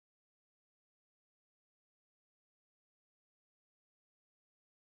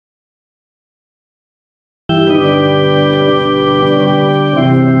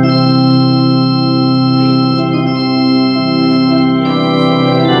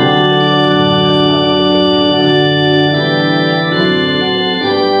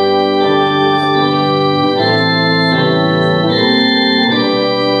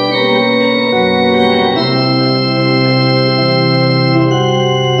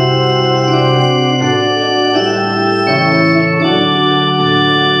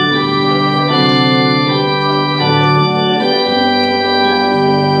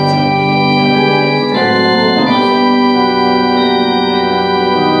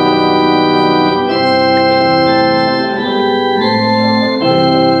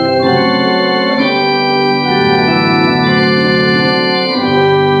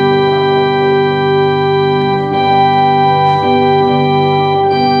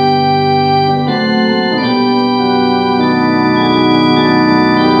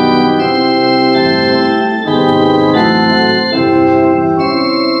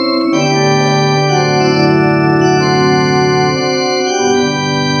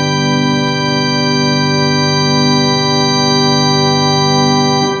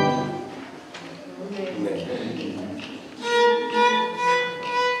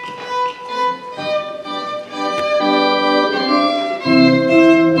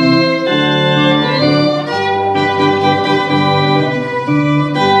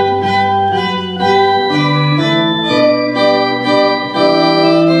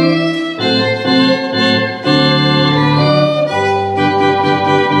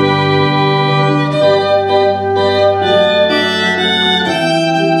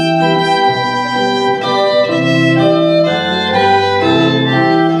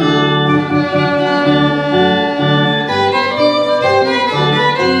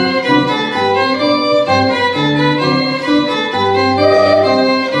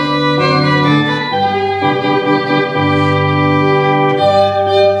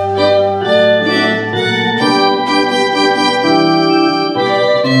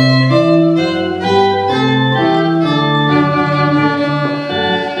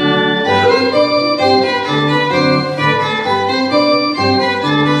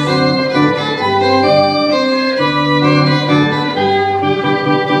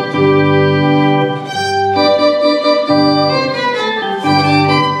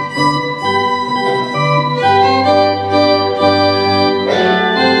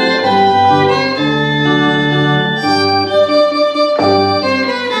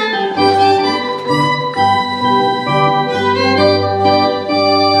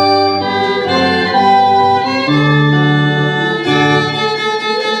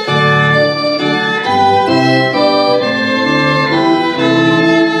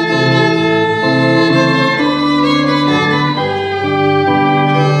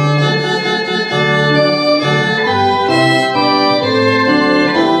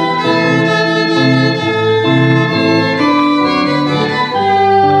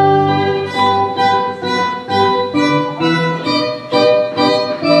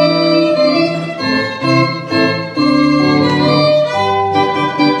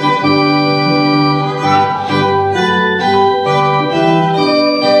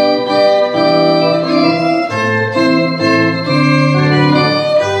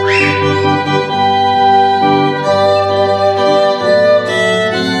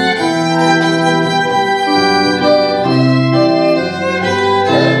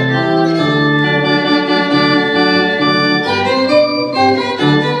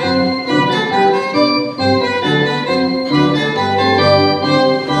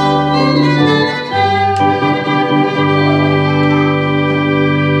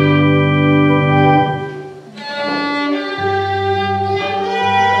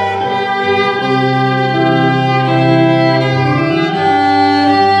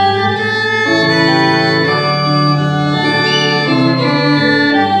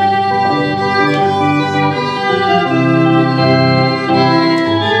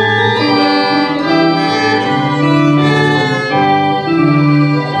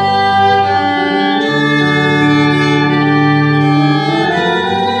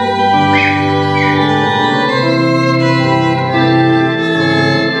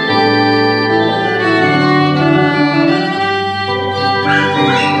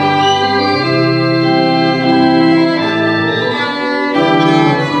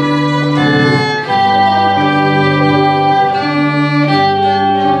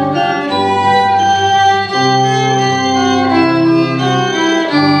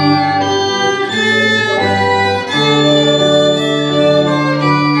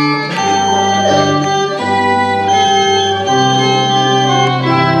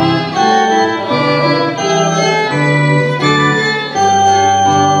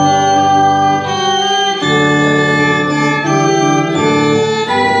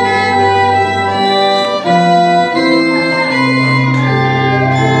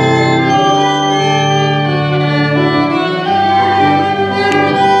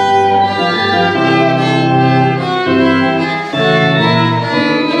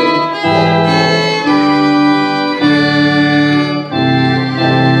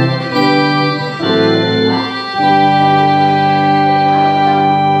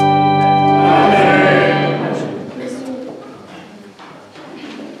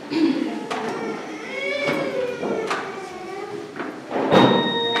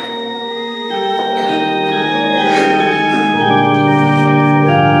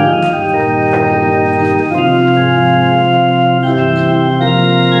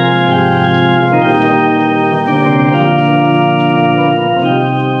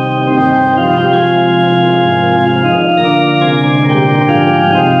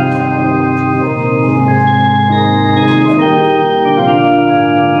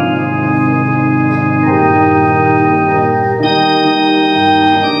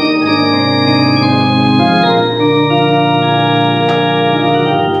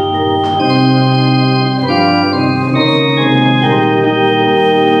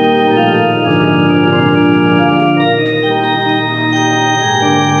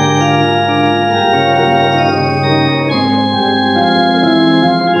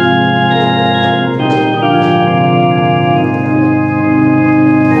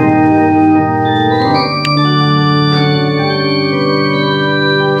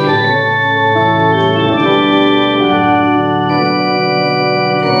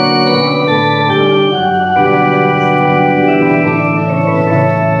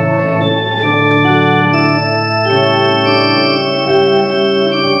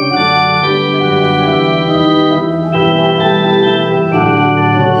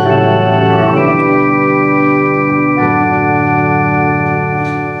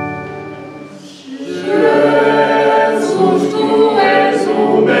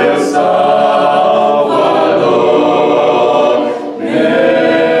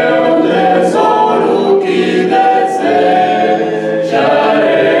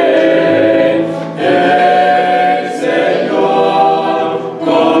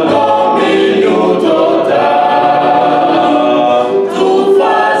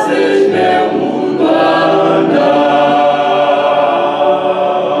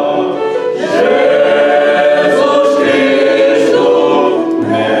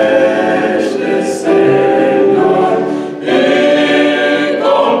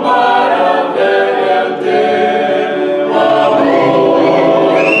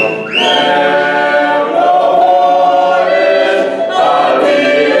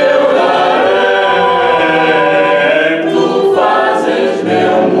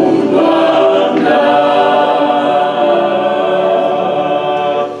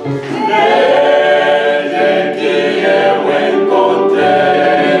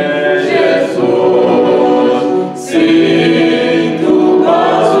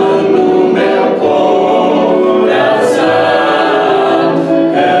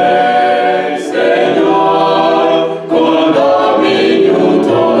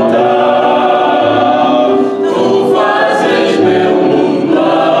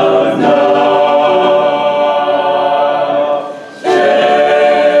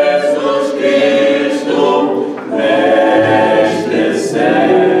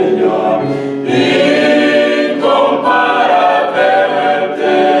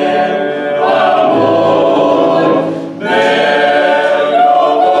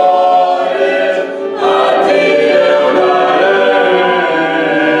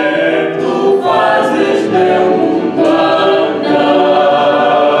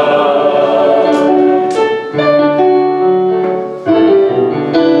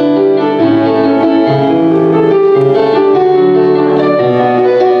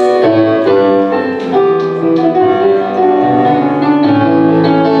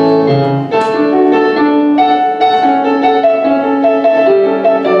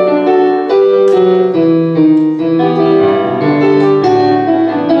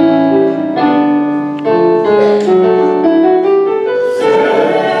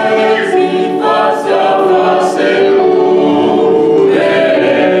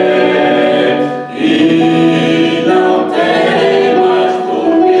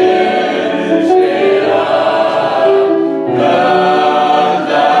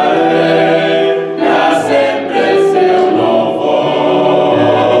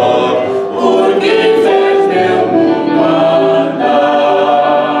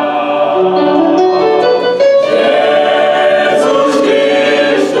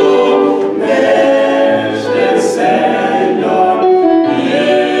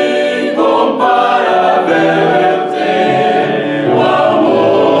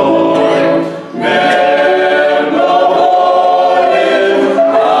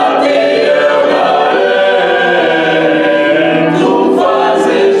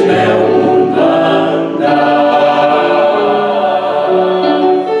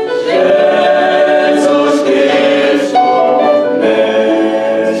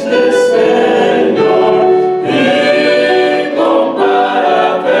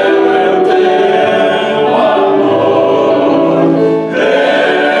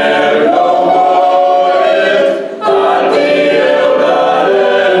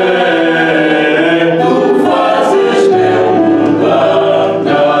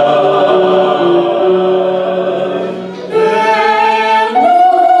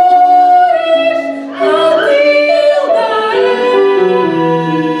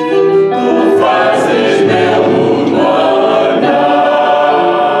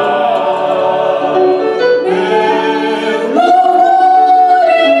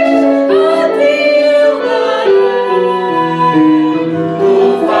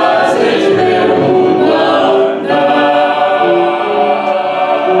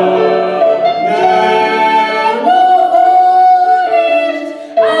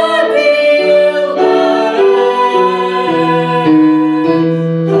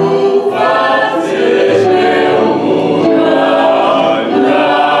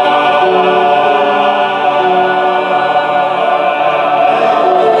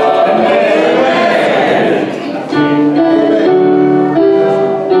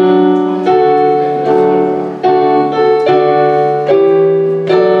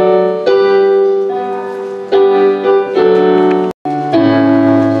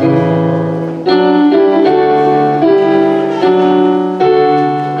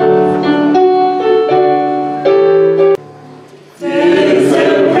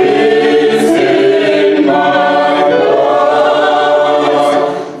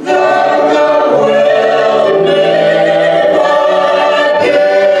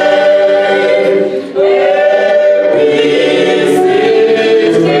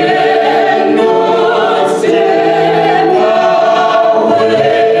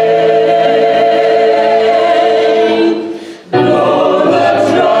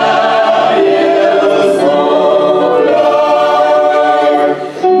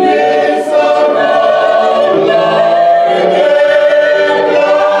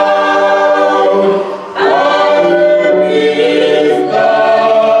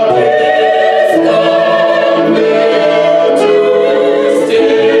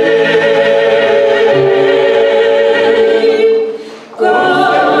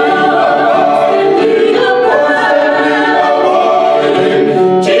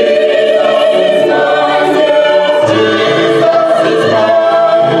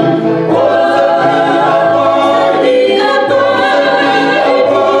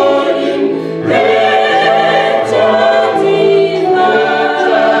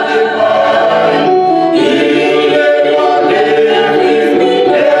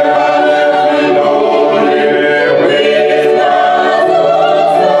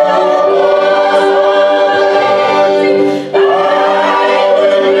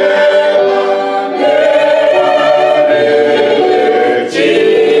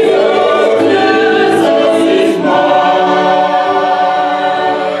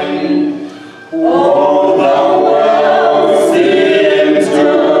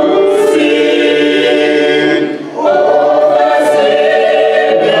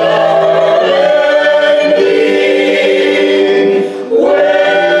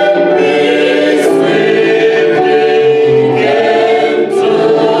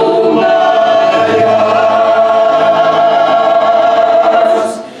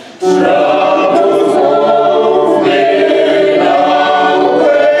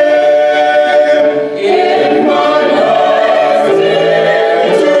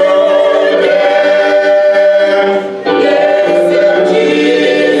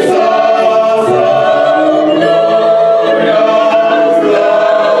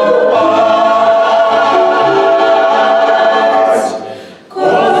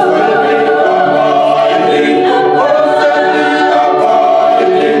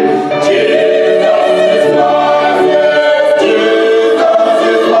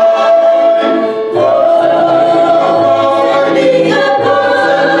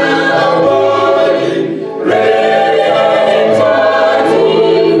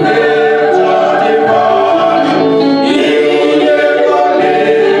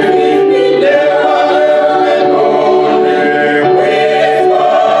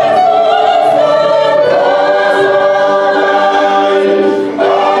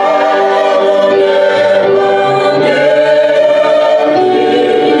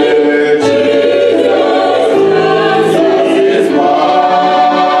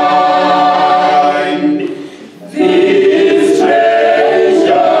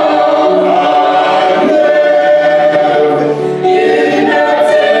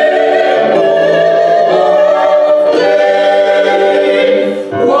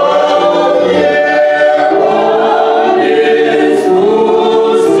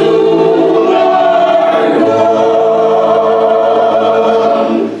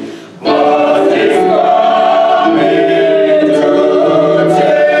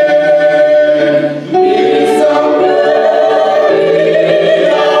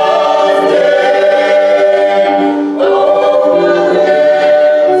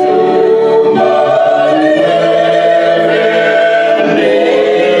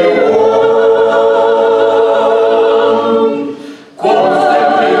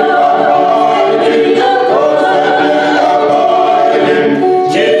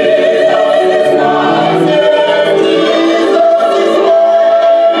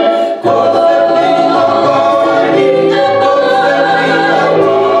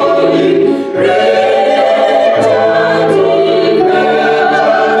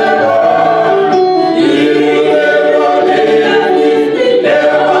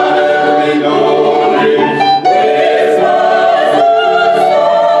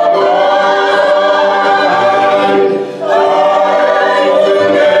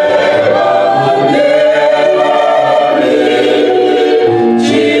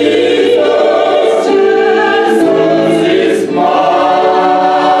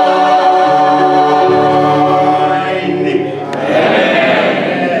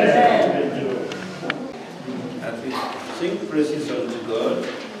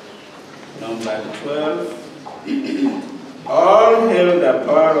the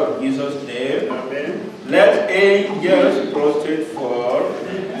power of Jesus' name. Amen. Let angels prostrate fall,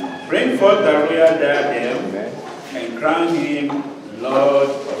 bring forth the royal diadem, and crown him Lord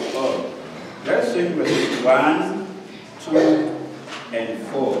of all. Let's sing verses 1, 2, and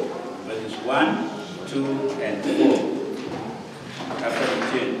 4. Verses 1, 2, and 4. After the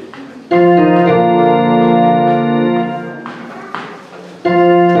change.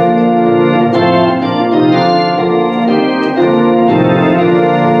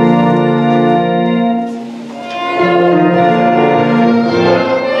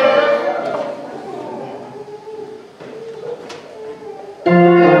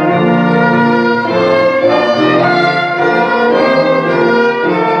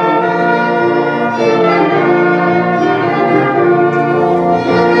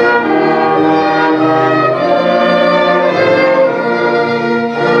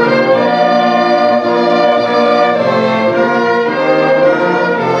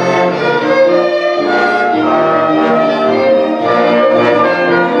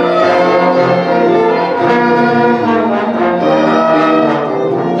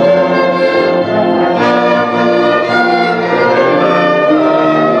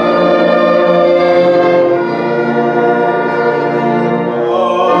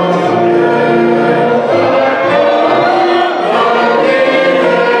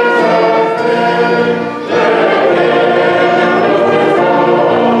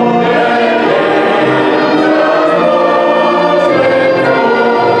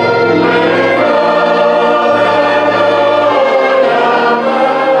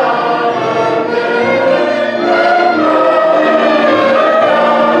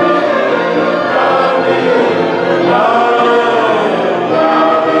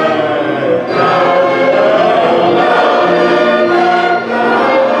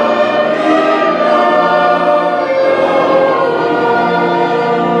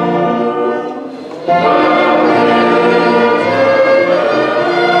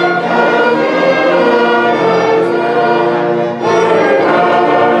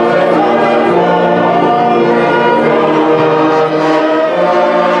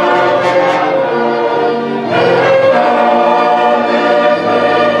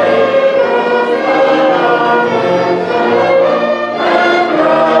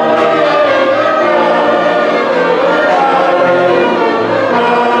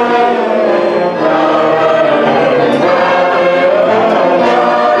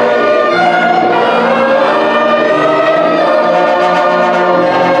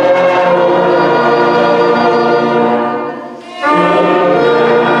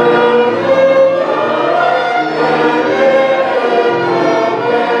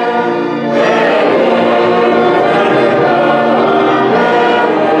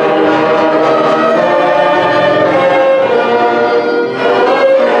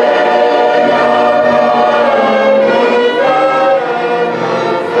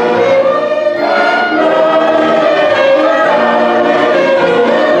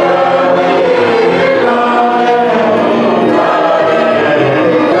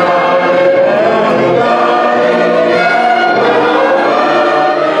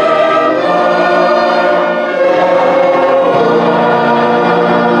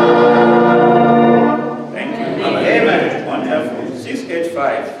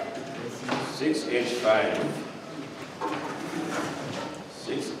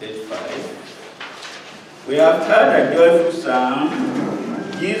 We have heard a joyful sound.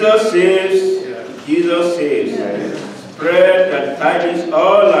 Jesus saves, Jesus saves. Spread the tidings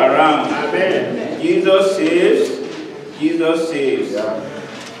all around. Amen. Jesus saves, Jesus saves.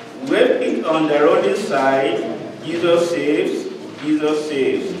 Wave it on the roadside. Jesus saves, Jesus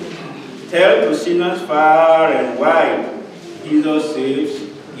saves. Tell to sinners far and wide. Jesus saves,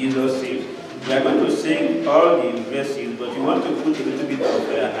 Jesus saves. We are going to sing all the verses, but you want to put a little bit of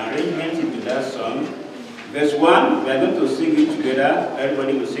arrangement into that song. Verse 1, we are going to sing it together.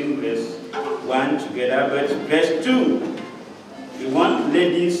 Everybody will sing verse 1 together. But verse 2, we want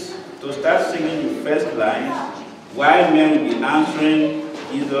ladies to start singing the first line, while men will be answering,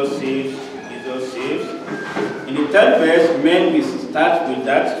 Jesus saves, Jesus saves. In the third verse, men will start with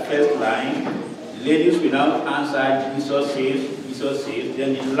that first line. Ladies will now answer, Jesus saves, Jesus saves.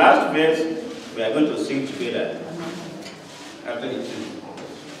 Then in the last verse, we are going to sing together. After the two.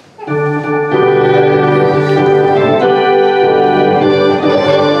 Jesus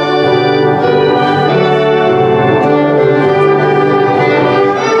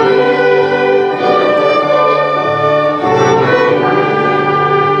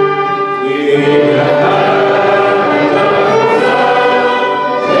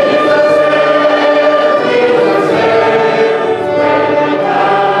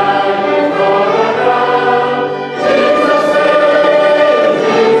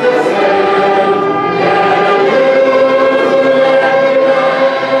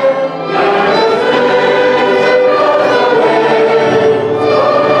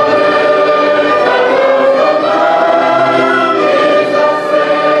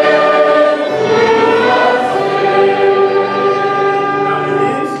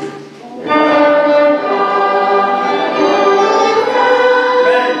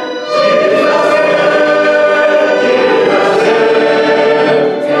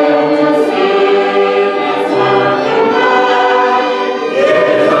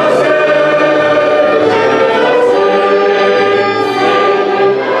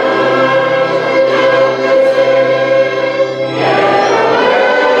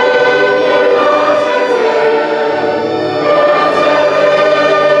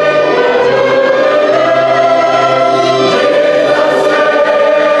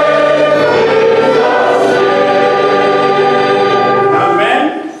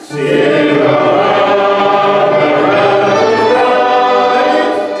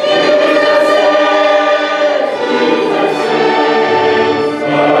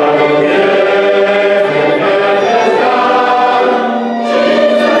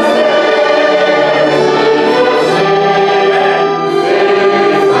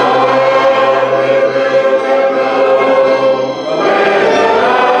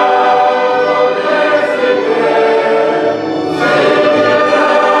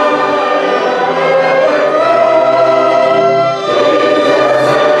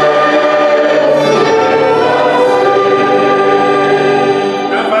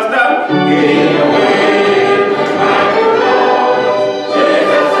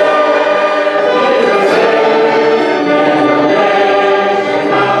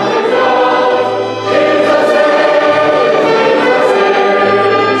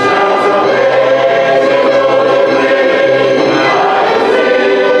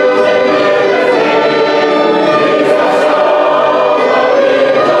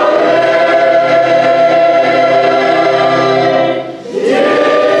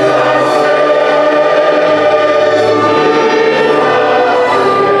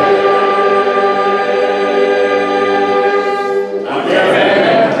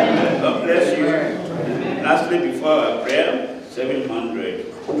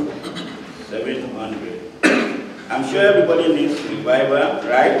hungry. I'm sure everybody needs revival,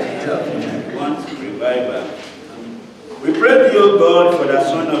 right? We want revival. We pray to you, God, for the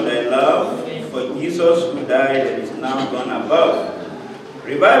Son of thy love, for Jesus who died and is now gone above.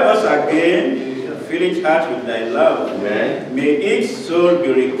 Revive us again, fill each heart with thy love. Amen. May each soul be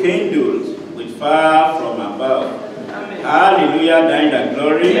rekindled with fire from above. Amen. Hallelujah, thine the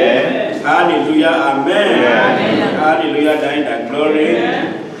glory. Amen. Hallelujah, amen. Amen. Hallelujah, thine the glory.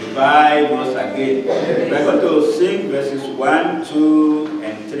 Amen. Revive us again. We are going to sing verses 1, 2,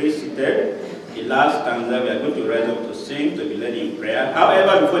 and 3 seated. The last stanza we are going to rise up to sing, to be led in prayer.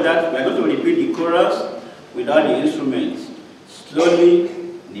 However, before that, we are going to repeat the chorus without the instruments. Slowly,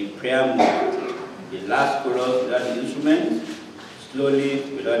 in the prayer mode. The last chorus without the instruments. Slowly,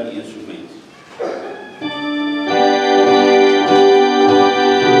 without the instruments.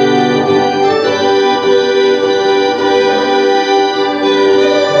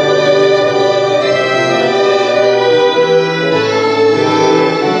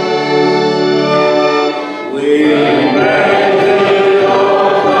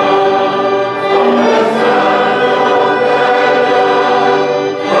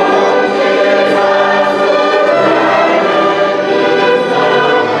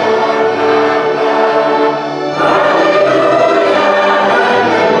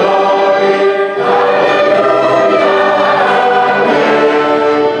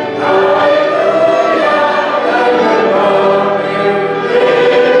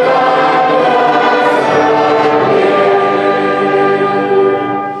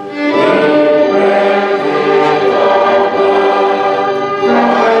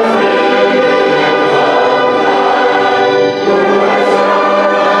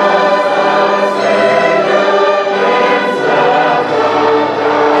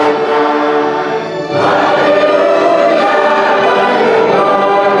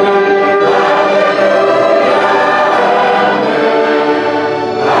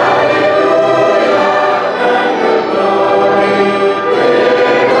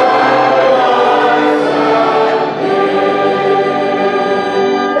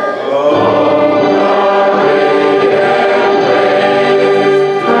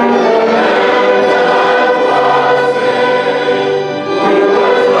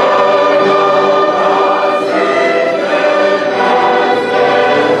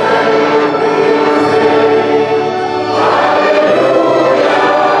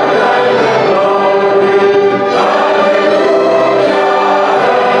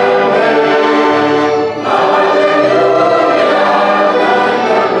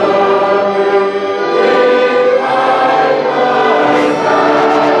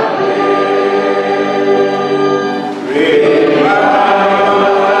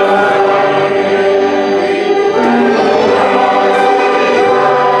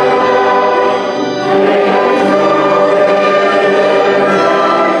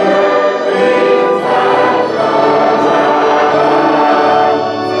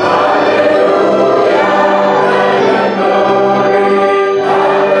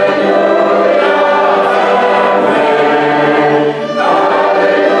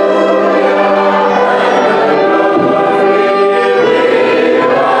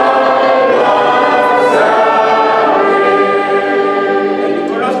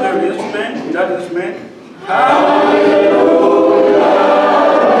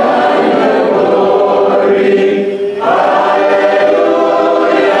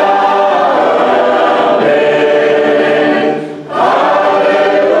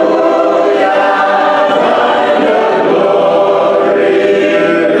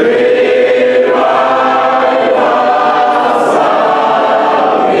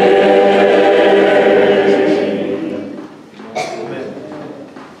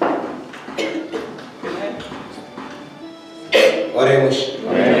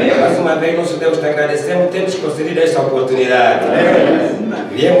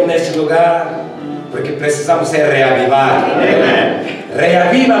 Viemos neste lugar porque precisamos ser reavivados.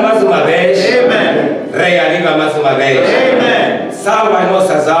 Reaviva mais uma vez. Reaviva mais uma vez. Salva as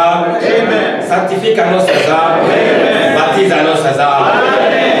nossas almas. Santifica as nossas almas. Batiza as nossas almas.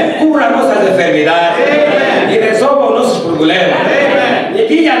 Cura as nossas enfermidades. E resolva os nossos problemas. E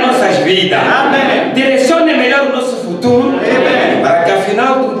guia as nossas vidas. Direcione melhor o nosso futuro. Para que ao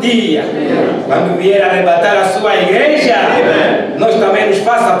final do dia, quando vier arrebatar a sua igreja, nós também nos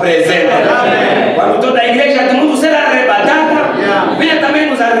faça presente. Quando toda a igreja do mundo será arrebatada, venha também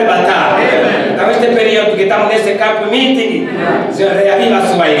nos arrebatar. Então este período que estamos nesse campo meeting, Senhor, reaviva a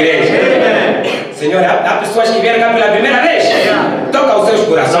sua igreja. Senhor, há pessoas que vieram cá pela primeira vez. Toca os seus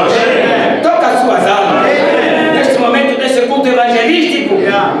corações. Toca as suas almas. Neste momento desse culto evangelístico,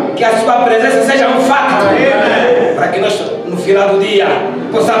 que a sua presença seja um fato, para que nós, no final do dia,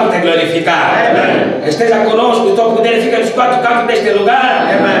 possamos te glorificar. Esteja conosco, o teu poder fica nos quatro cantos deste lugar.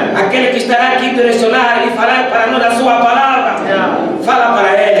 Aquele que estará aqui direcionar e falar para nós a sua palavra, fala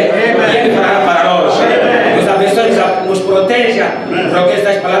para ele, e ele falará para nós. Nos abençoe, nos proteja. Rogue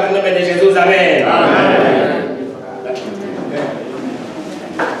estas palavras em nome de Jesus. Amém.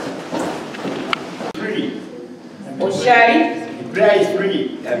 Prayer is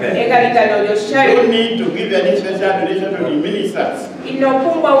free. You don't need to give any special donation to the ministers.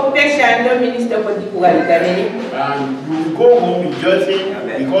 And you go home rejoicing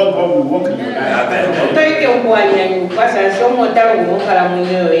because God will work in your life.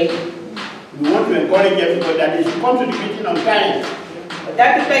 We want to encourage everybody that they should come to the meeting on time.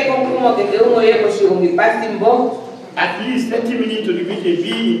 At least 30 minutes to the meeting,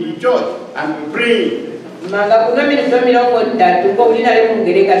 be in the church and be praying. You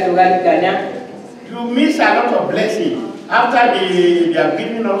miss a lot of blessing. After they have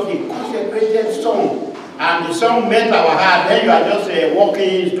given us a consecrated song and the song met our heart, then you are just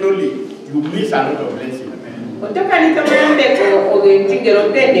walking slowly. You miss a lot of blessing.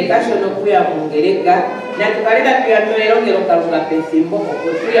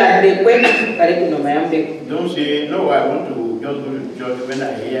 Don't say, no, I want to just go to church when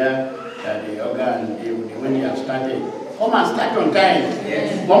I hear that the organ, when you have started. Come and start on time.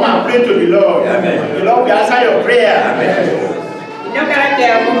 Come and pray to the Lord. The Lord will answer your prayer.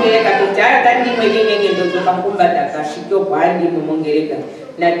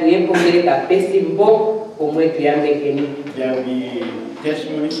 There will be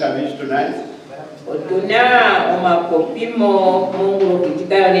testimony service tonight.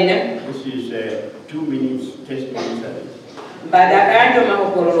 This is 2 minutes testimony service.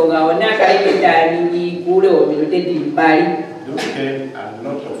 Don't get a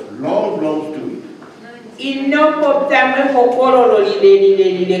lot of long story.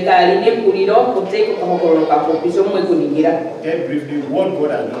 Get briefly what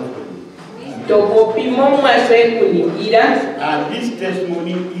God has done for you. And this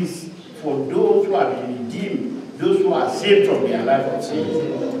testimony is for those who have been redeemed, those who are saved from their life of sin.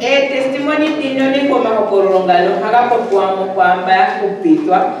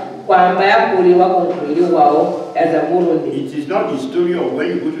 It is not the story of when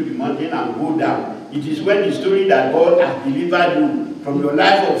you go to the mountain and go down. It is when the story that God has delivered you from your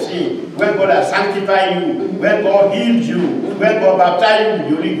life of sin, when God has sanctified you, when God healed you, when God baptized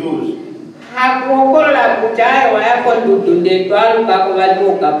you with the Holy Ghost.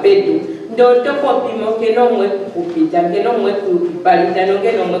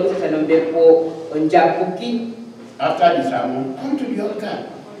 After the sermon, come to the altar.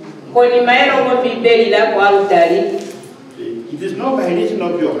 It is not by raising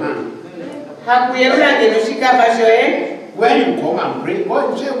up your hand. When you come and pray,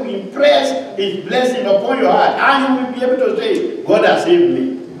 God will impress His blessing upon your heart, and you will be able to say, God has saved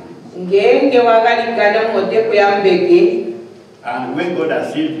me. And when God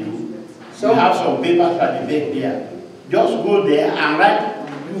has saved you, you have some papers at the back there. Just go there and write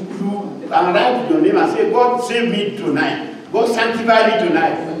your name and say, God save me tonight. God sanctify me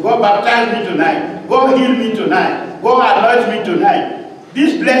tonight. God baptize me tonight. God heal me tonight. God anoint me tonight.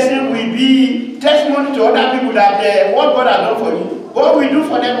 This blessing will be testimony to other people that what God has done for you, God will do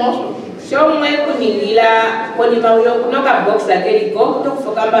for them also.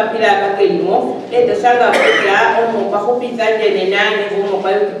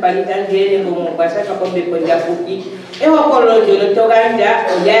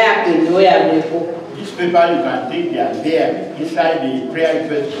 This paper you can take there inside the prayer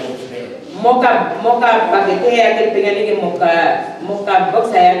request box there.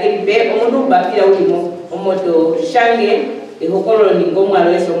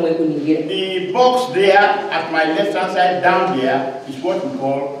 The box there at my left hand side down there is what we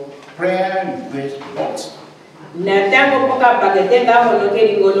call prayer request box.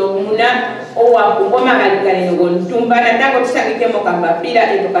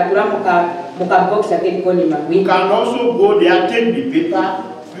 You can also go there, take the paper.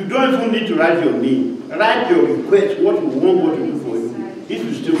 You don't even need to write your name. Write your request, what you want God to do for you. If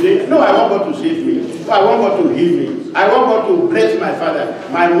you still say, no, I want God to save me. No, I want God to heal me. I want God to bless my father,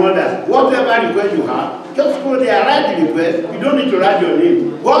 my mother. Whatever request you have, just go there, write the request. You don't need to write your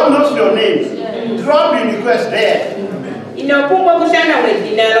name. God knows your name. Drop the request there.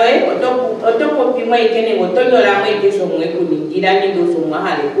 mwe kene ngotonyo la mwe keso mwe kuningira nindo so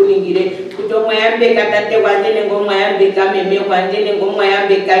mahale kuningire kutomwe yambe katate wandene ngomwe yambe kameme wandene ngomwe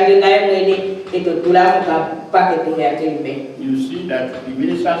yambe kange ngaye mwene eto tulamuka pakete ya kembe. You see that the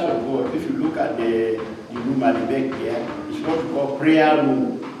ministers of God, if you look at the room at the back here, it's what we call prayer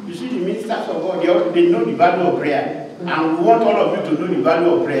room. You see the ministers of God, they know the value of prayer. And we want all of you to know the value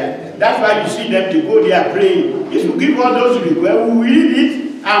of prayer. That's why you see them, they go there praying. If you give all those requests, we will read it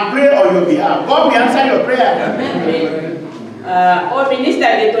and pray on your behalf. God will answer your prayer. O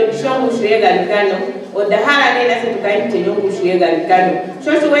minister de tradition ushuega likano o dahara nena setukai mtenyo ushuega likano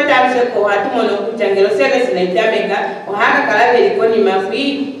shoshu weta msheko hatumo no kuchangelo service na itameka o haka kalabe likoni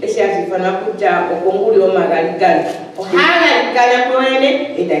mafui eshiazifana kucha okonguli o magalikano o haka likana proene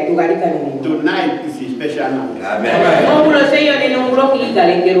itaitugalikano. Tonight is a special night. Amen. Ongulo seyo neno ngulo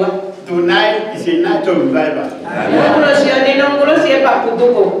kikalekerwa. Tonight is a night of revival. Ongulo seyo neno ngulo sepa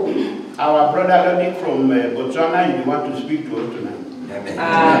kutuko. Our brother Dominic from Botswana is the one to speak to us tonight.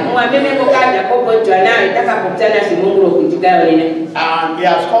 And he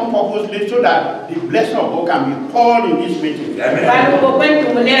has come purposely so that the blessing of God can be poured in this meeting. He is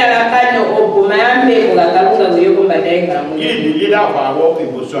the leader of our work in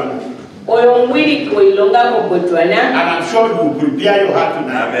Botswana. And I'm sure you will prepare your heart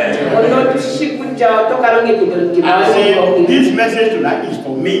tonight. Amen. And say, this message tonight is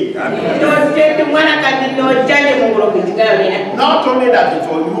for me. Not only that it's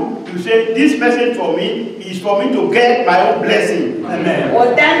for you, you say, this message for me is for me to get my own blessing. Amen.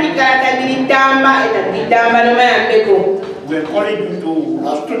 We encourage you to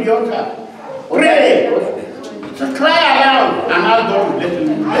rush to the altar. Pray. So cry aloud and ask God to bless you.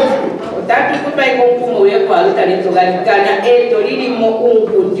 That is what I go to my father and to Ghana.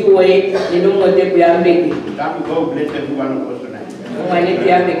 God bless every one of us tonight.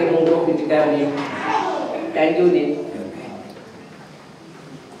 Thank you.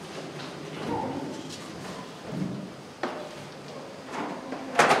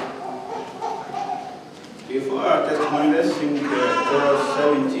 Before our testimony, let's sing chorus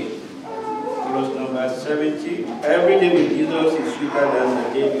 70. Chorus number 70. Every day with Jesus is sweeter than the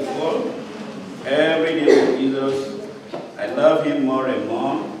day before. Every day with Jesus, I love him more and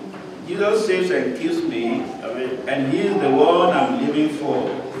more. Jesus saves and keeps me, and he is the one I'm living for.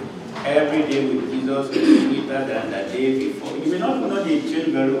 Every day with Jesus is sweeter than the day before. You may not know the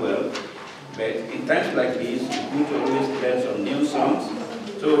tune very well, but in times like this, it's good to always learn some new songs.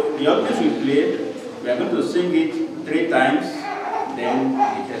 So the octaves we played, we are going to sing it 3 times, then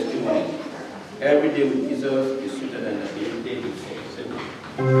the testimony. Every day with Jesus is sweeter than the day before.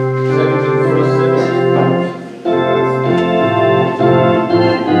 70.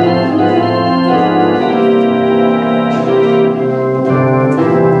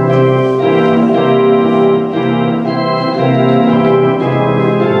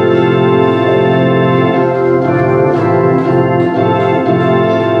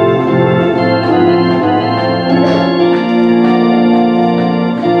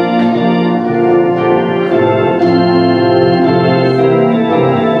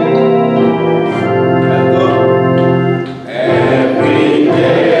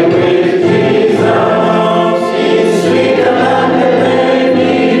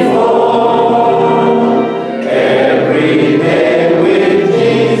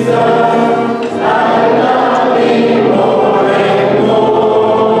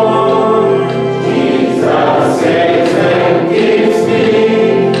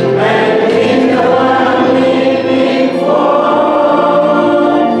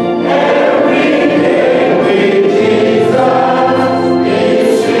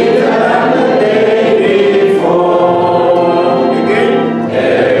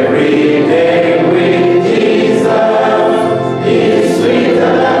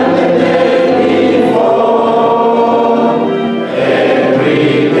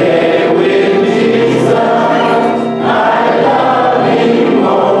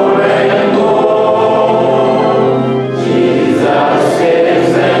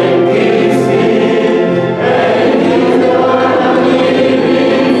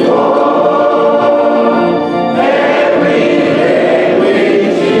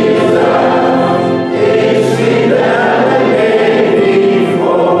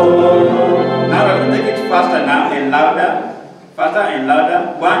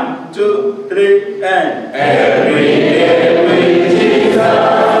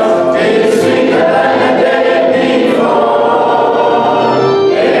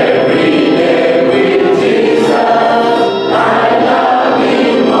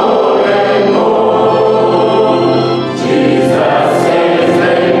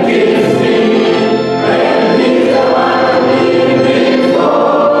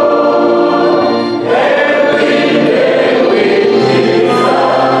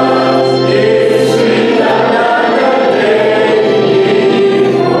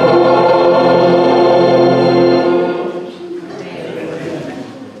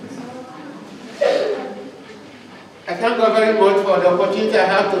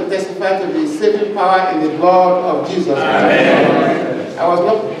 power in the blood of Jesus. Amen. I was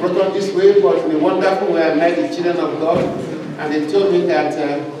not brought up this way, but in a wonderful way I met the children of God, and they told me that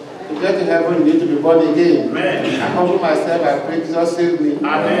to get to heaven, you need to be born again. Amen. I humble myself, I pray Jesus saved me.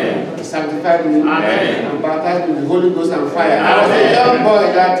 Amen. He sanctified me. Amen. And baptized me with the Holy Ghost and fire. Amen. I was a young boy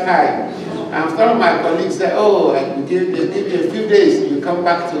at that time. And some of my colleagues said, oh, they give you a few days, you come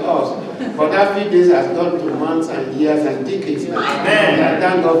back to us. But that few days has gone to months and years and decades now. Amen. And I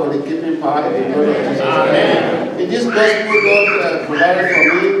thank God for the keeping power of the blood of Jesus. Amen. In this gospel, God provided for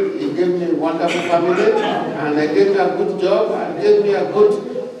me. He gave me a wonderful family, and He gave me a good job, and gave me a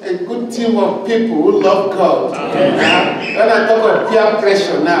good team of people who love God. When I talk of peer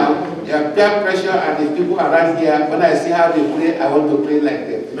pressure now, peer pressure and the people around here, when I see how they pray, I want to pray like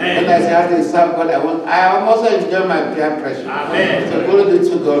them. Amen. When I see how they serve God, I am also enjoy my peer pressure. Amen. So glory be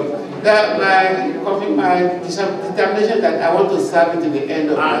to God. That my determination that I want to serve it to the end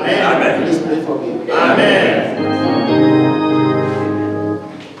of my life. Please pray for me. Amen.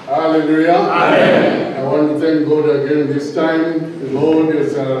 Hallelujah. Amen. I want to thank God again this time. The Lord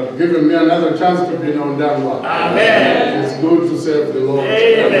has given me another chance to be known downward. Amen. It's good to serve the Lord.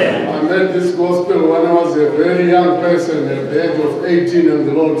 Amen. I met this gospel when I was a very young person at the age of 18, and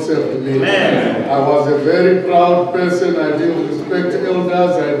the Lord saved me. Amen. I was a very proud person. I didn't respect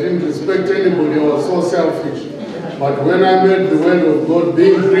elders. I didn't respect anybody. I was so selfish. But when I met the word of God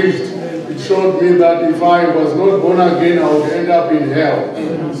being preached, it showed me that if I was not born again, I would end up in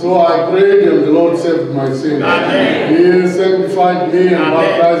hell. So I prayed, and the Lord saved my sin. Amen. He sanctified me and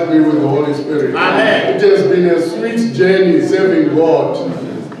baptized me with the Holy Spirit. Amen. It has been a sweet journey serving God.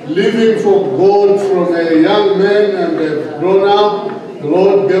 Living for God from a young man and a grown up. The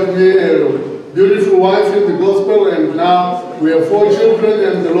Lord gave me a beautiful wife in the gospel, and now we have 4 children,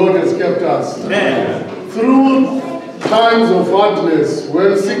 and the Lord has kept us. Amen. Through times of hardness,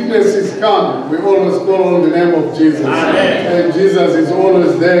 when sicknesses come, we always call on the name of Jesus. Amen. And Jesus is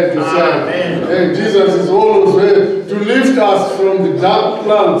always there to serve. And Jesus is always there to lift us from the dark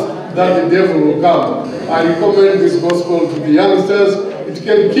clouds that the devil will come. I recommend this gospel to the youngsters. It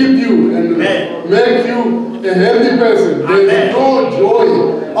can keep you and make you a healthy person. There is no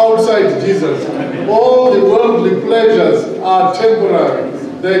joy outside Jesus. All the worldly pleasures are temporary.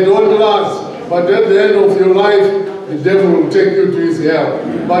 They don't last. But at the end of your life, the devil will take you to his hell.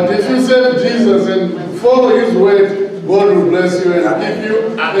 But if you serve Jesus and follow his word, God will bless you and keep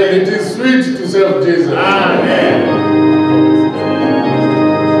you. And it is sweet to serve Jesus. Amen.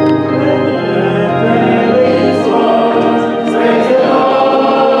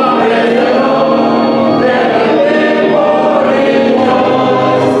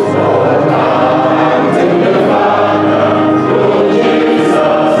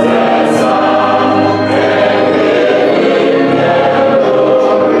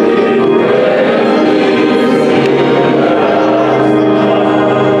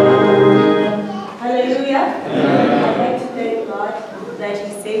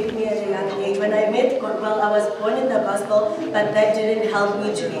 But that didn't help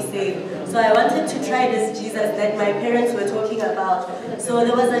me to be saved. So I wanted to try this Jesus that my parents were talking about. So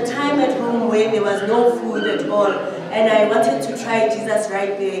there was a time at home where there was no food at all, and I wanted to try Jesus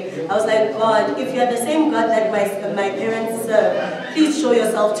right there. I was like, God, if you're the same God that my parents serve, please show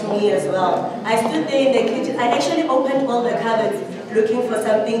yourself to me as well. I stood there in the kitchen. I actually opened all the cupboards looking for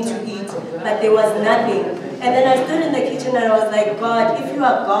something to eat, but there was nothing. And then I stood in the kitchen and I was like, God, if you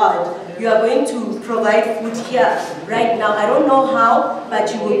are God, you are going to provide food here right now. I don't know how,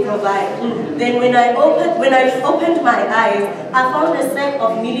 but you will provide. Then when I opened my eyes, I found a sack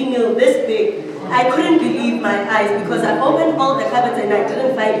of mealie meal this big. I couldn't believe my eyes because I opened all the cupboards and I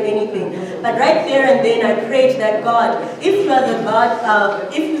didn't find anything. But right there and then I prayed that God, if you are the God,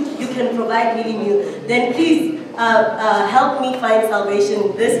 if you can provide mealie meal, then please help me find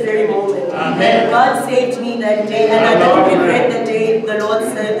salvation this very moment. Amen. And God saved me that day, and I don't regret the day the Lord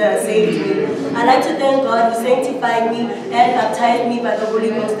saved me. I'd like to thank God who sanctified me and baptized me by the Holy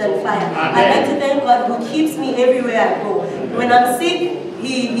Ghost and fire. I'd like to thank God who keeps me everywhere I go. When I'm sick,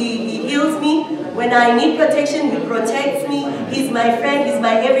 He heals me. When I need protection, He protects me. He's my friend, He's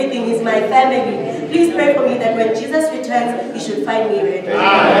my everything, He's my family. Please pray for me that when Jesus returns, He should find me ready.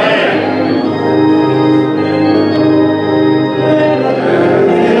 Amen.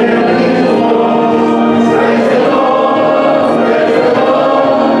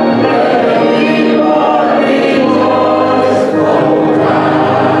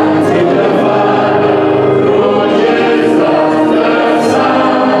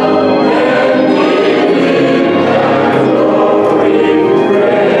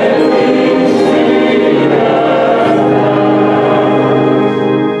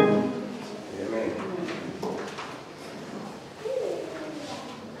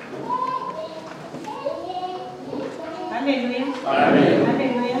 Hallelujah. Amen.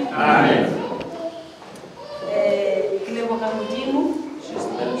 Hallelujah. Amen. She's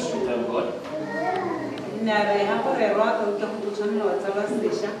meant to thank God.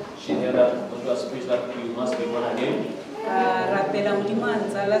 She heard that when you speech that you must be born again.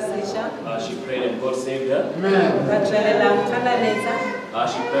 She prayed and God saved her.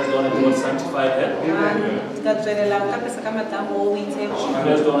 She pressed on and God sanctified her. She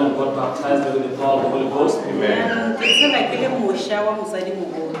pressed on and God baptized her with the power of the Holy Ghost.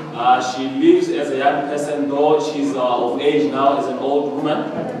 She lives as a young person, though she's of age now, as an old woman.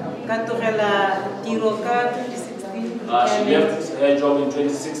 She left her job in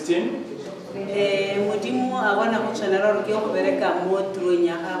 2016.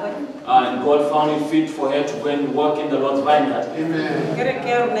 And God found it fit for her to go and work in the Lord's vineyard.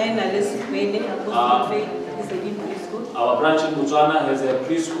 Our branch in Botswana has a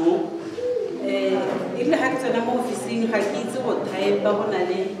preschool.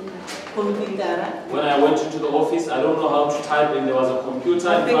 When I went into the office, I don't know how to type, and there was a computer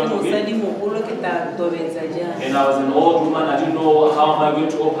in front of me. And I was an old woman, I didn't know how am I going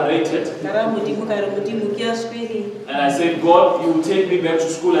to operate it. And I said, God, you will take me back to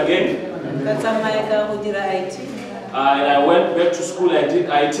school again. And I went back to school, I did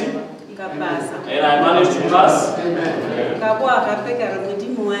IT. And I managed to pass.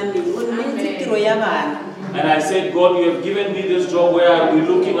 And I said, God, you have given me this job where I'll be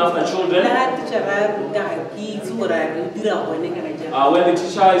looking after children. When the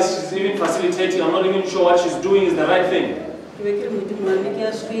teacher is even facilitating, I'm not even sure what she's doing is the right thing.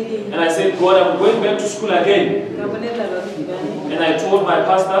 And I said, God, I'm going back to school again. And I told my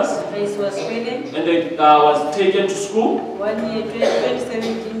pastors, and they was taken to school. 1 year,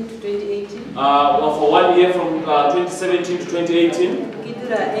 2017 to 2018. For 1 year from 2017 to 2018.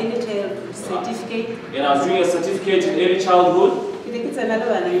 And I was doing a certificate in early childhood.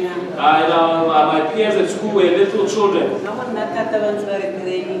 My peers at school were little children.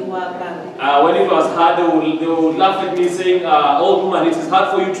 When it was hard, they would laugh at me saying, old woman, it is hard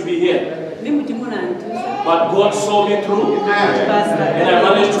for you to be here. But God saw me through, and I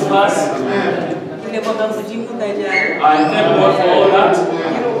managed to pass. I thank God for all that.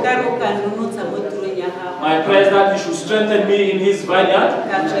 My prayer is that He should strengthen me in His vineyard.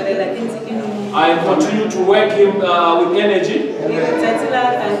 I continue to work Him with energy,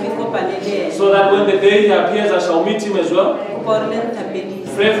 so that when the day He appears, I shall meet Him as well.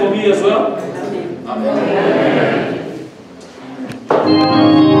 Pray for me as well. Amen.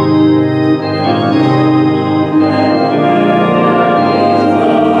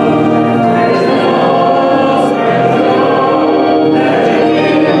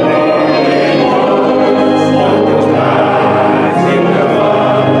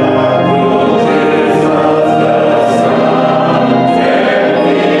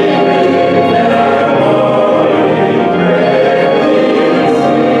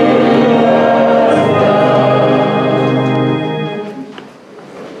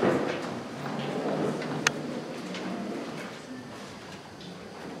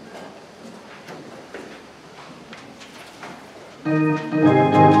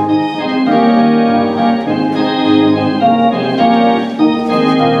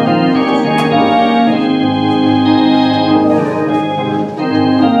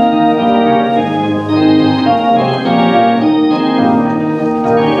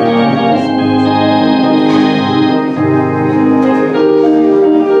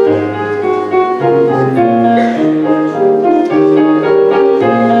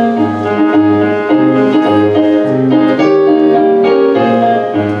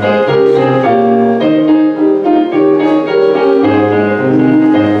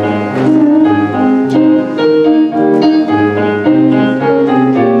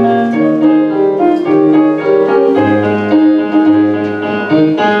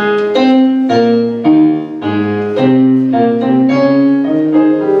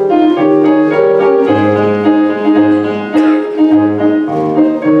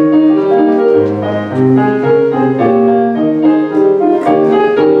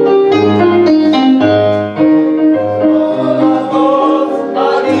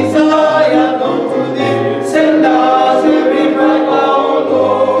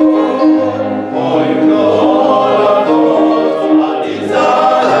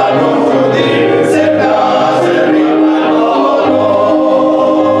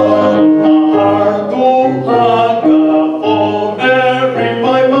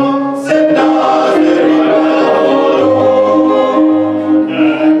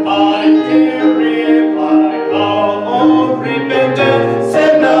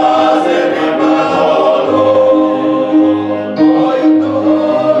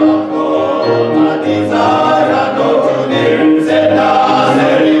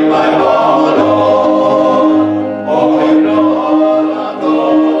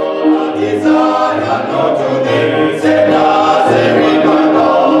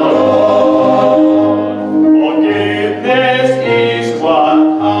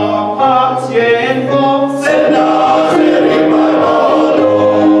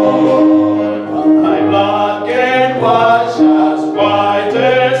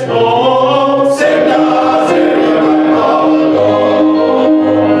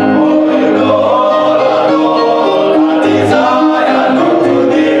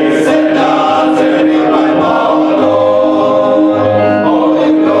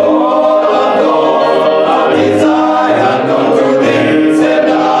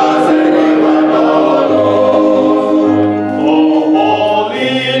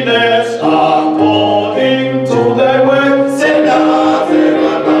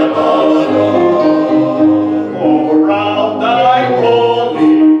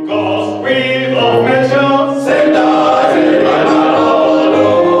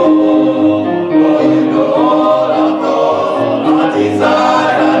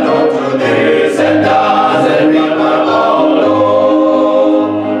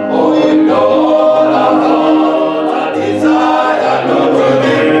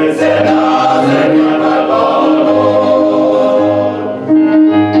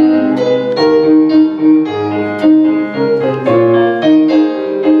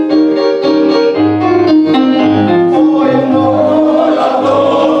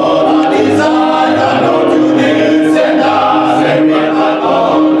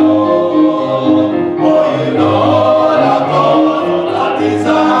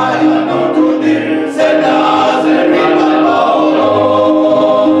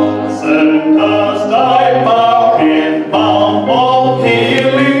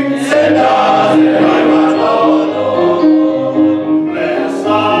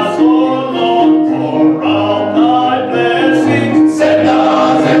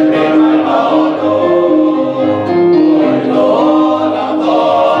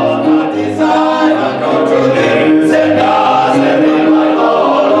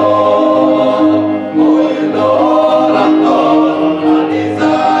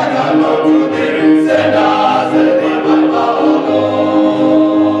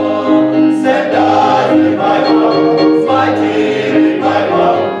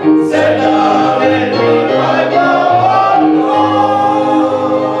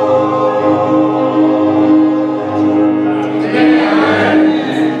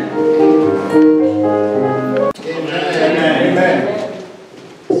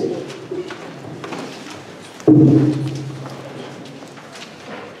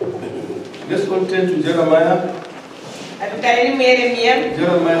 Let's go turn to Jeremiah.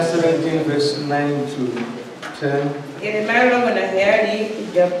 Jeremiah 17, verse 9 to 10.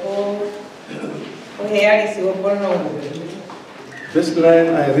 Verse 9,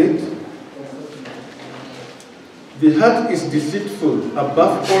 I read. The heart is deceitful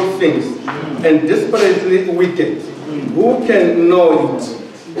above all things and desperately wicked. Who can know it?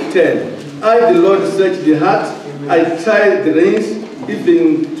 10. I, the Lord, search the heart. I tie the reins,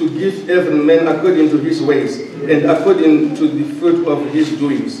 even to give every man according to his ways and according to the fruit of his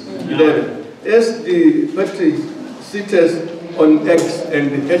doings. 11. As the party sitteth on eggs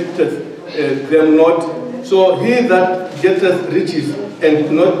and hateth them not, so he that getteth riches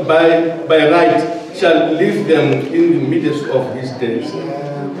and not by right shall leave them in the midst of his days,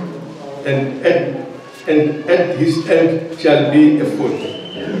 and at his end shall be a fool.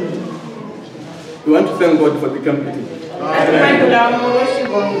 We want to thank God for the company. Amen.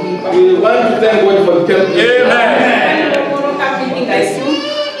 We want to thank God for the company. Amen.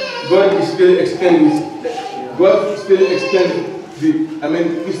 God is still extending. God still extends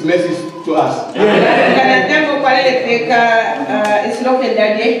His message to us.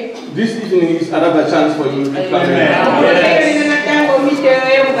 This evening is another chance for you to come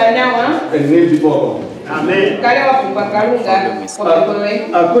and kneel before God. Amen.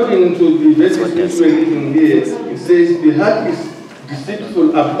 According to the verses which we are reading here, it says the heart is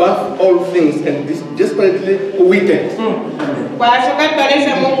deceitful above all things and desperately wicked.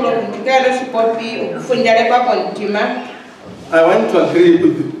 I want to agree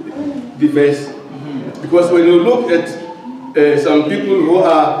with the verse because when you look at some people who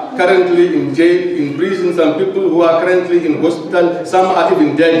are currently in jail, in prison, some people who are currently in hospital, some are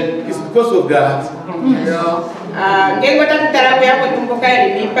even dead, it's because of their heart.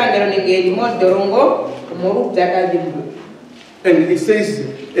 And it says,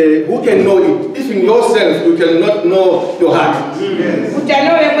 who can know it? If in yourself you cannot know your heart.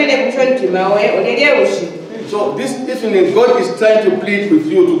 So this evening, God is trying to plead with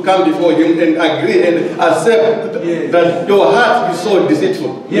you to come before Him and agree and accept that your heart is so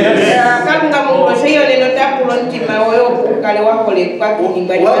deceitful. Yes.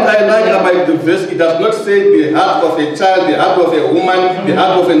 What I like about the verse, it does not say the heart of a child, the heart of a woman, the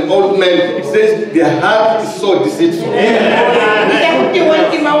heart of an old man. It says the heart is so deceitful.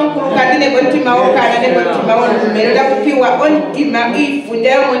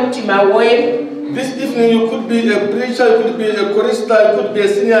 This evening you could be a preacher, you could be a chorister, you could be a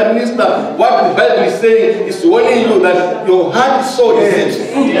senior minister. What the Bible is saying is warning you that your heart is so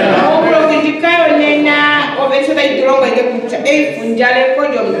deceitful.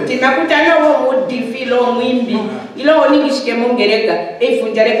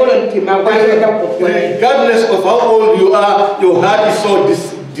 Regardless of how old you are, your heart is so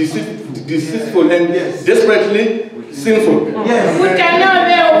deceitful and desperately sinful.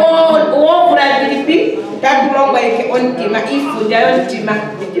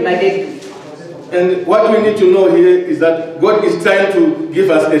 And what we need to know here is that God is trying to give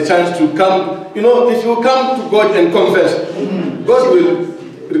us a chance to come. You know, if you come to God and confess, God will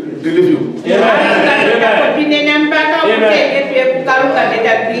relieve you.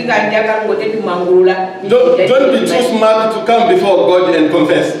 Don't be too smart to come before God and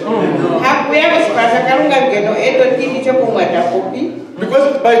confess.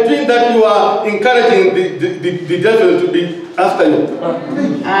 Because by doing that you are encouraging the devil to be after you.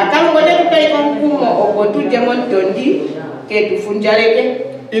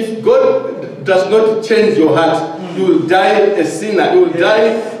 If God does not change your heart, you will die a sinner, you will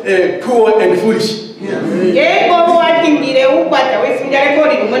die poor and foolish.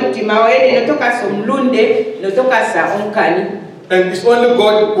 And it's only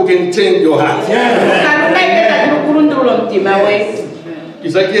God who can change your heart.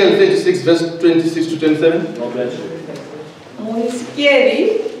 Ezekiel 36 verse 26 to 27. God bless you.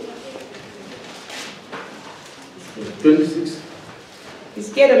 26.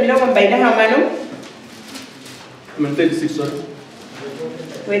 36, sorry.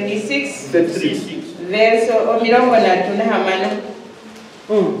 26. 36. Verso omirongo na tuna hamano.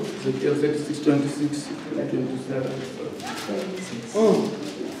 Ezekiel 36, 26, 27.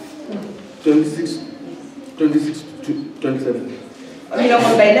 26 to 27.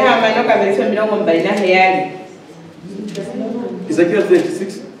 Ezekiel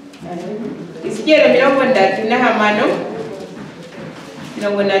 36.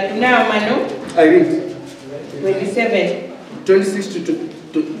 I read 27. 26 to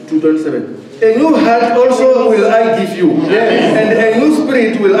 27. A new heart also will I give you, and a new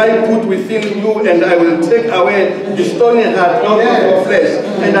spirit will I put within you, and I will take away the stony heart out of your flesh,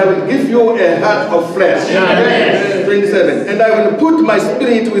 and I will give you a heart of flesh. 27. And I will put my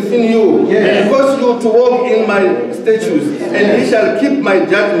spirit within you, and cause you to walk in my statutes, and ye shall keep my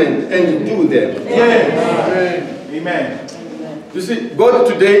judgment and do them. Amen. You see, God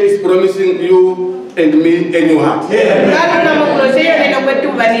today is promising you and me a new heart.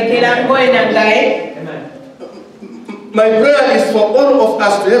 My prayer is for all of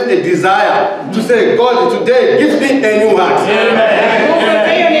us to have a desire to say, God, today give me a new heart.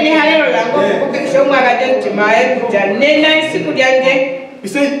 He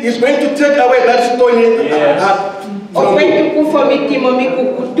said he's going to take away that stony heart from you.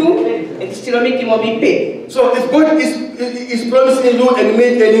 So if God is promising you and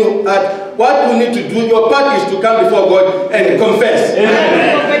me a new heart, what you need to do, your part is to come before God and confess. You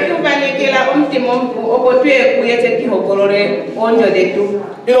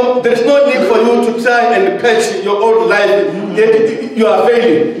know, there is no need for you to try and patch your old life, yet you are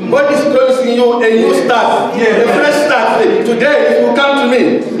failing. God is promising you a new start, a fresh start. Today, if you come to me,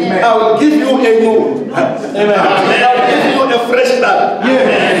 I will give you a new heart. I will give you a fresh start.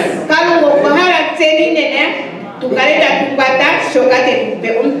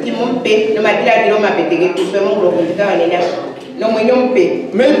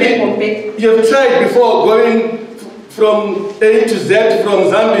 Maybe you have tried before going from A to Z, from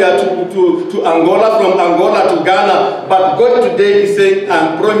Zambia to Angola, from Angola to Ghana, but God today is saying,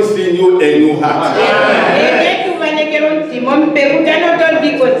 I'm promising you a new heart.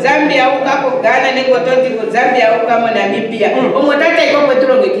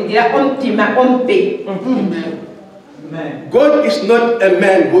 God is not a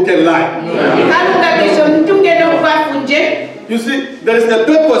man who can lie. You see, there is a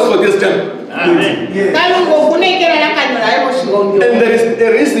purpose for this temple. And there is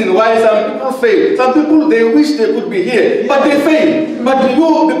a reason why some people fail. Some people, they wish they could be here, but they fail. But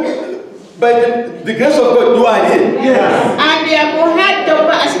you, by the grace of God, you are here.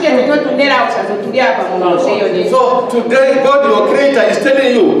 So today, God, your Creator, is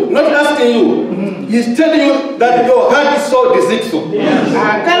telling you, not asking you, He's telling you that your heart is so deceitful.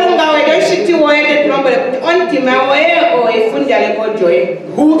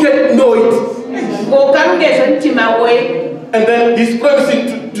 Who can know it? And then He's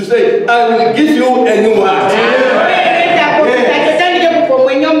promising to say, I will give you a new heart.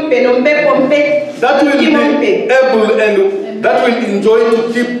 That will be able and that will enjoy to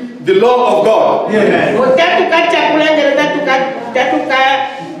keep the law of God.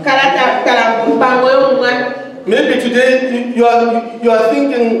 Maybe today you are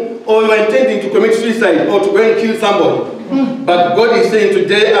thinking or you are intending to commit suicide or to go and kill somebody. But God is saying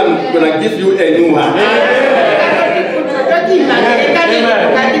today I'm going to give you a new heart.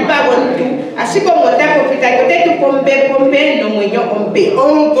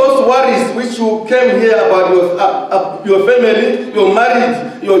 All those worries which you came here about your family, your marriage,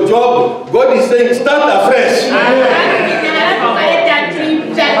 your job, God is saying start afresh.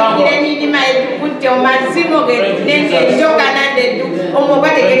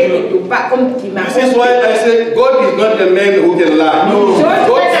 This is why I said God is not a man who can lie.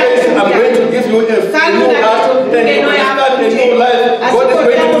 God says I'm going to give you a new heart and you will start a new life. God is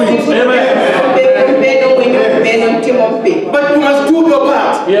going to do it. But you must do your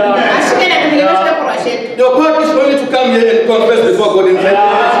part. Your part is only to come here and confess before God and say,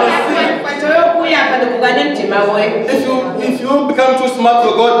 if you become too smart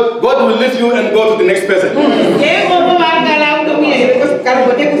for God, God will leave you and go to the next person.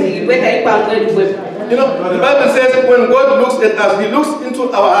 You know, the Bible says when God looks at us, He looks into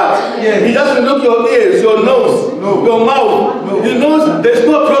our hearts. He doesn't look your ears, your nose, your mouth. He knows there's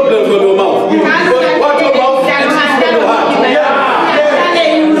no problem with your mouth. But what your mouth is from your heart.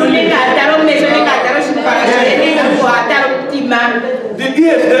 The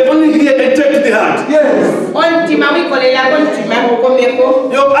ears, they only hear and take to the heart.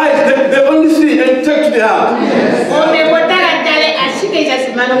 Your eyes, they only see and take to the heart.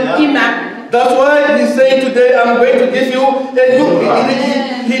 That's why He's saying today, I'm going to give you a new,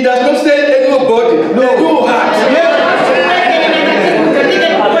 He does not say a new body, a new heart.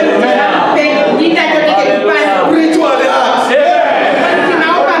 Spiritual heart.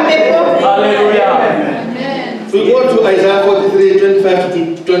 Hallelujah. We go to Isaiah 43, 25 to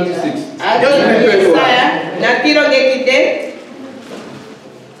 26. Just prepare for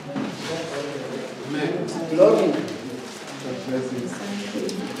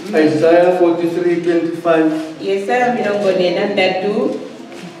Isaiah 43, 25.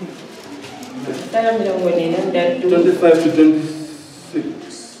 25 to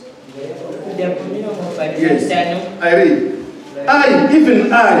 26. Yes, I read.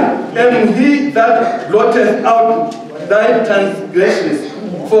 Even I, am he that blotteth out thy transgressions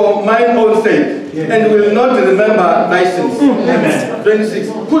for mine own sake, and will not remember thy sins. 26.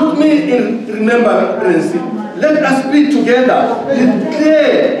 Put me in remembrance. Let us be together.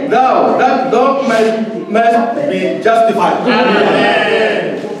 Declare thou that thou must be justified.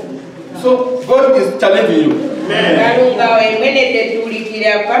 Amen. So God is challenging you.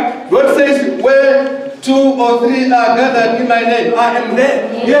 God says, where 2 or 3 are gathered in my name, I am there.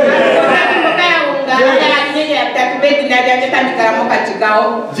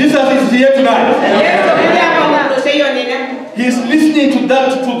 Jesus is here tonight. He is listening to that,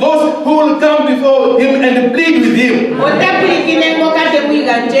 to those who will come before him and plead with him.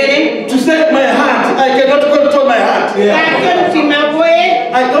 To say, my heart, I cannot control my heart.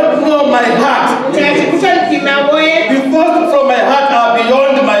 I don't know my heart. The thoughts from my heart are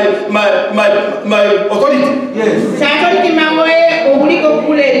beyond my authority.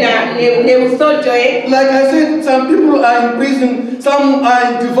 Like I said, some people are in prison, some are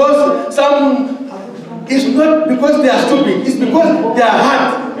in divorce, some. It's not because they are stupid, it's because their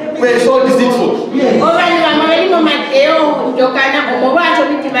heart were so deceitful.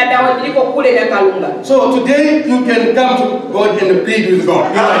 So today you can come to God and plead with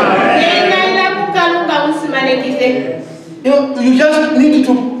God. You just need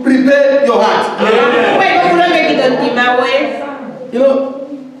to prepare your heart.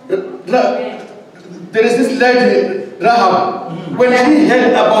 There is this lady, Rahab, when she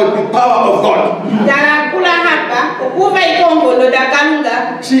heard about the power of God,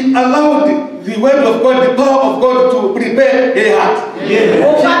 she allowed the word of God, the power of God to prepare her heart.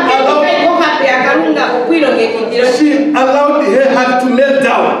 She allowed her heart to melt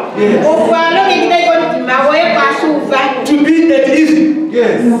down. To be at ease.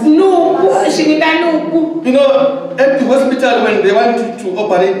 At the hospital when they want to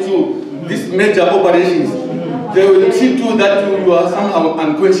operate you, these major operations, they will see to that you are somehow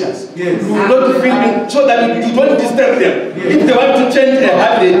unconscious. You will not feel it, so that you don't disturb them. If they want to change a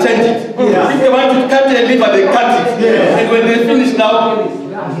heart, they change it. If they want to cut a liver, they cut it. And when they finish now,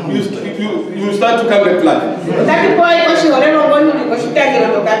 you start to come back to life.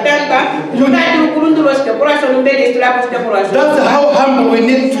 That's how humble we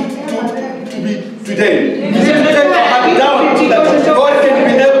need to be today. We need to take our heart down so that God can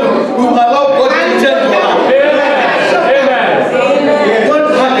be able to allow God to change your heart.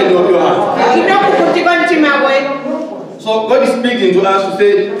 Don't harden your heart. So God is speaking to us to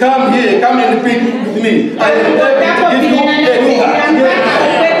say, come here, come and speak with me. I am able to give you a new heart.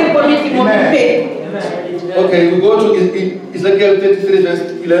 Okay, we go to Ezekiel 33 verse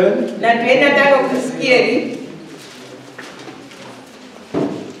 11.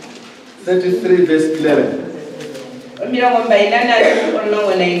 33 verse 11.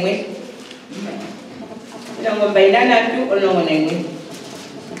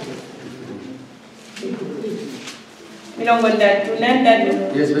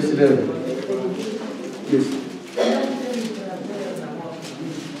 Yes, verse 11. Yes.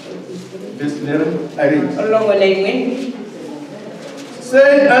 Verse 11, I read.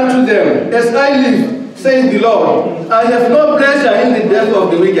 Say unto them, as I live, says the Lord, I have no pleasure in the death of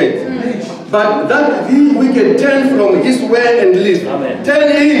the wicked, but that the wicked turn from his way and live. Amen.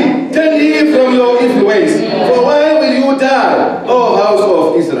 Turn ye from your evil ways. For why will you die, O house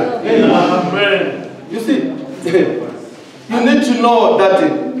of Israel? Amen. You see, you need to know that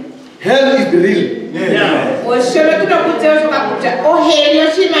hell is real.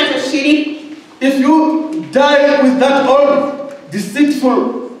 If you die with that old deceitful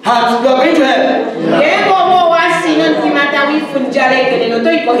heart, you are going to hell.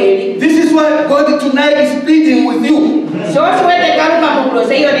 This is why God tonight is pleading with you.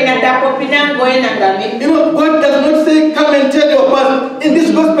 God does not say, come and tell your pastor. In this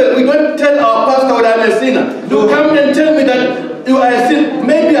gospel, we don't tell our pastor that I'm a sinner. You come and tell me that you are a sinner.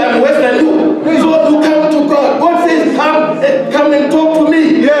 Maybe I'm worse than you. So you come to God. God says, come and talk to me.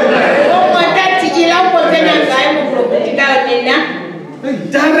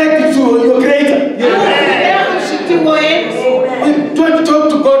 Direct to your Creator. Don't talk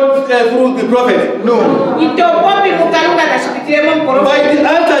to God through the prophet. No. By the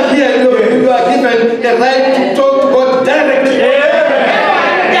answer here, you are given a right to talk to God directly.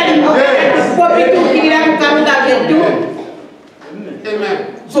 Amen.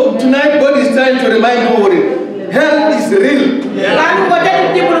 So tonight God is trying to remind you, hell is real.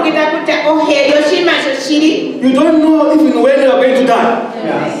 You don't know even when you are going to die.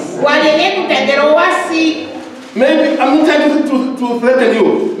 Maybe, I'm not trying to threaten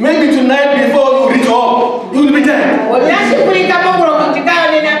you. Maybe tonight before you reach home, you will be dead.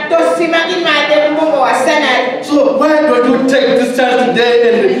 So why don't you take this chance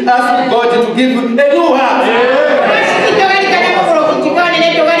today and ask God to give you a new heart?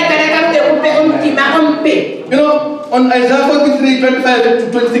 You know, on Isaiah 43, 25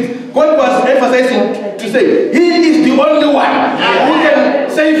 to 26, God was emphasizing to say, He is the only one who can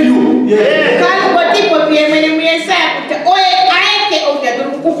save you.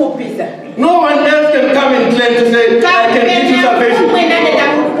 No one else can come and claim to say, I can give you salvation.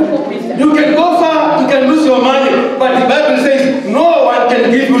 You can go far, you can lose your money, but the Bible says, no one can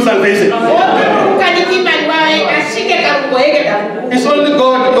give you salvation. It's only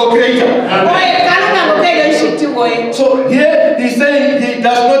God, your creator. So here he's saying he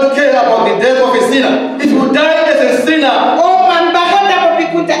does not care about the death of a sinner. If you die as a sinner,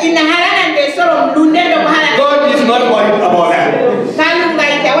 God is not worried about that.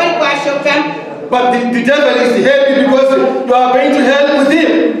 But the devil is happy because you are going to hell with him.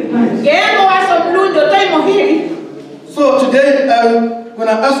 So today I'm going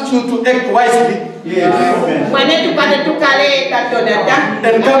to ask you to act wisely. Yes.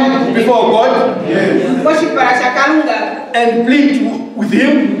 And come before God. Yes. And plead with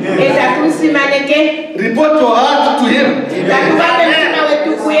Him. Yes. Report your heart to Him. Yes.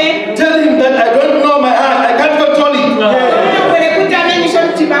 Tell Him that I don't know my heart, I can't control it. Yes.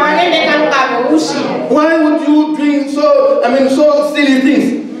 Why would you doing so silly things?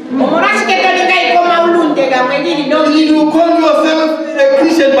 You call yourself a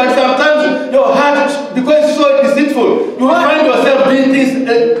Christian, but sometimes your heart, because it's so deceitful, you find yourself doing things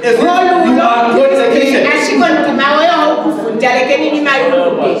as if you are not a Christian.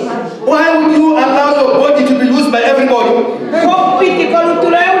 Why would you allow your body to be used by everybody?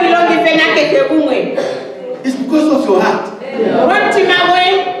 It's because of your heart.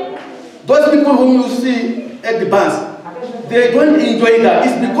 Those people whom you see at the bars, they don't enjoy that.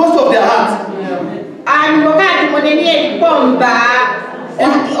 It's because of their heart.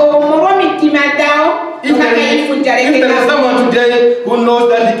 If there is someone today who knows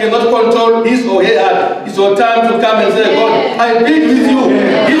that he cannot control his or her heart, it's your time to come and say, God, I plead with you.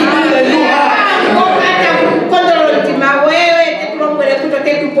 Give me a new heart.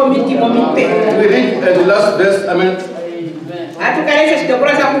 We read the last verse,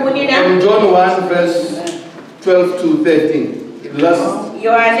 from John 1, verse 12 to 13.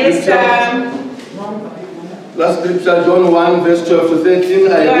 Last scripture, John 1, verse 12 to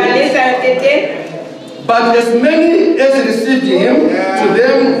 13. I read. But as many as received him, to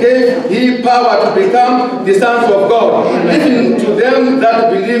them gave he power to become the sons of God, even to them that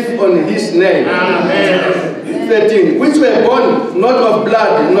believe on his name. Amen. 13. Which were born not of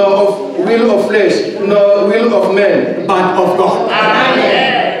blood, nor of will of flesh, nor will of men, but of God.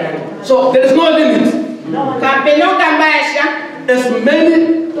 Amen. So there is no limit. As many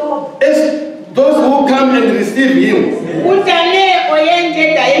as those who come and receive him,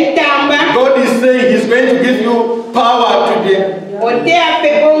 God is saying he's going to give you power to be the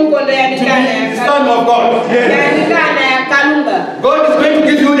Son of God. Yes. God is going to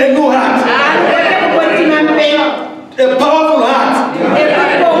give you a new heart, a powerful heart.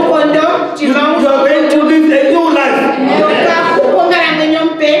 You are going to live a new life.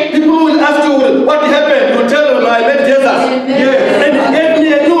 People will ask you, what happened? You tell them, I met Jesus. Yes. And he gave me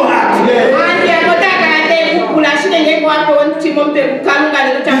a new heart. Yes. The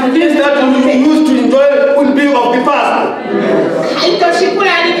things that you used to enjoy will be of the past.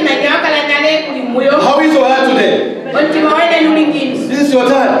 How is your heart today? This is your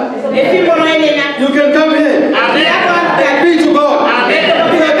time. You can come here. And be to God.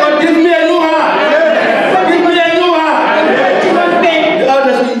 God, give me a new heart. Give me a new heart. The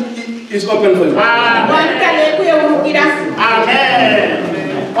altar is open for you. Amen.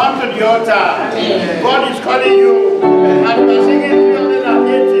 Come to the altar. God is calling you. And we're singing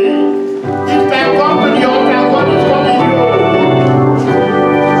 380. This time, come to the